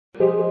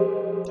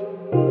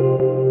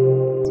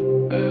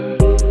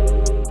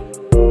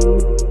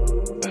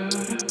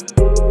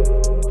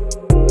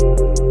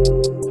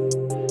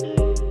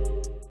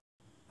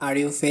Are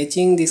you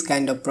facing this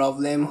kind of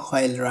problem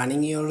while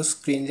running your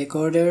screen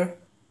recorder?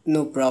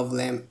 No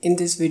problem. In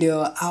this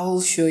video, I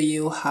will show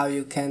you how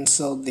you can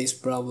solve this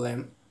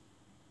problem.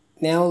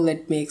 Now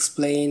let me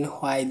explain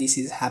why this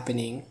is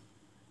happening.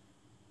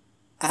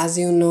 As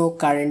you know,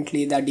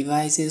 currently the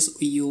devices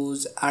we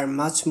use are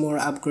much more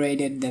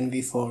upgraded than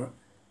before.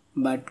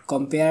 But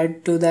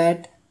compared to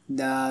that,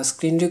 the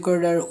screen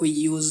recorder we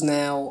use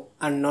now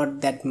are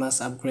not that much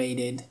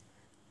upgraded.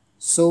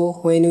 So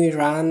when we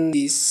run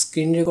this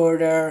screen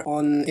recorder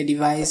on a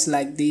device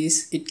like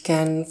this, it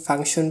can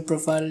function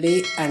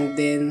properly and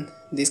then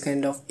this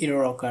kind of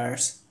error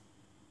occurs.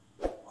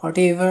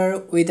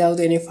 However,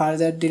 without any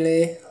further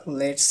delay,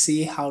 let's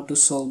see how to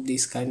solve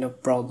this kind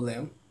of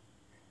problem.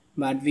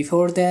 But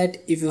before that,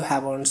 if you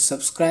haven't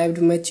subscribed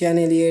my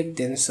channel yet,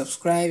 then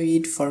subscribe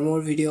it for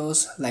more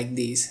videos like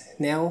this.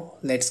 Now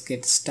let's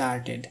get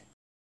started.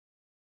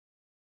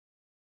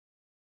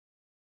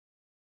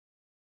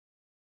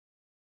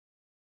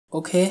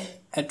 Okay,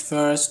 at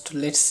first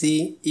let's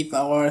see if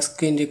our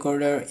screen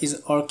recorder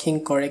is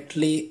working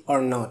correctly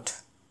or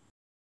not.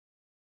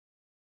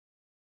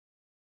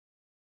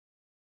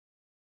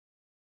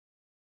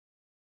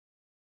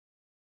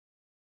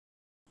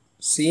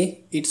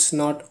 See, it's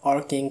not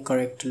working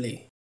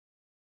correctly.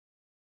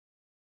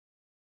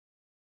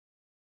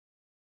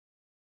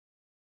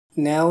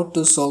 Now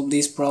to solve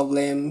this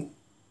problem,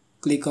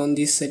 click on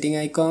this setting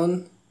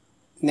icon.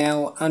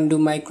 Now undo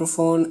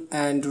microphone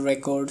and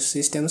record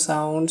system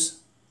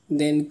sounds,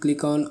 then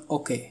click on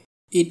OK.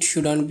 It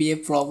shouldn't be a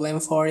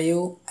problem for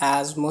you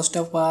as most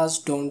of us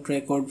don't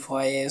record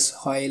voice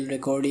while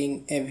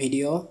recording a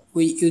video.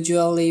 We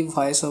usually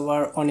voice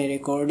over on a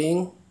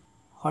recording.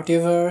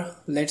 However,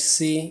 let's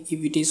see if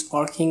it is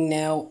working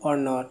now or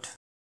not.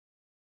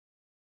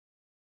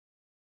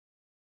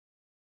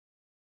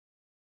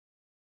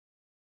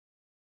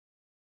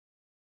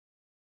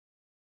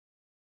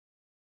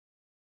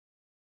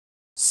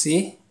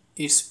 See,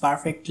 it's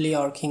perfectly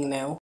working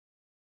now.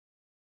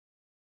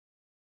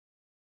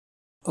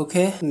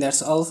 Okay,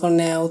 that's all for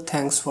now.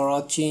 Thanks for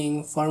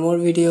watching. For more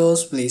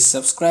videos, please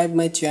subscribe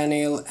my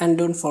channel and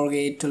don't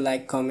forget to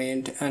like,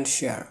 comment and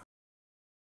share.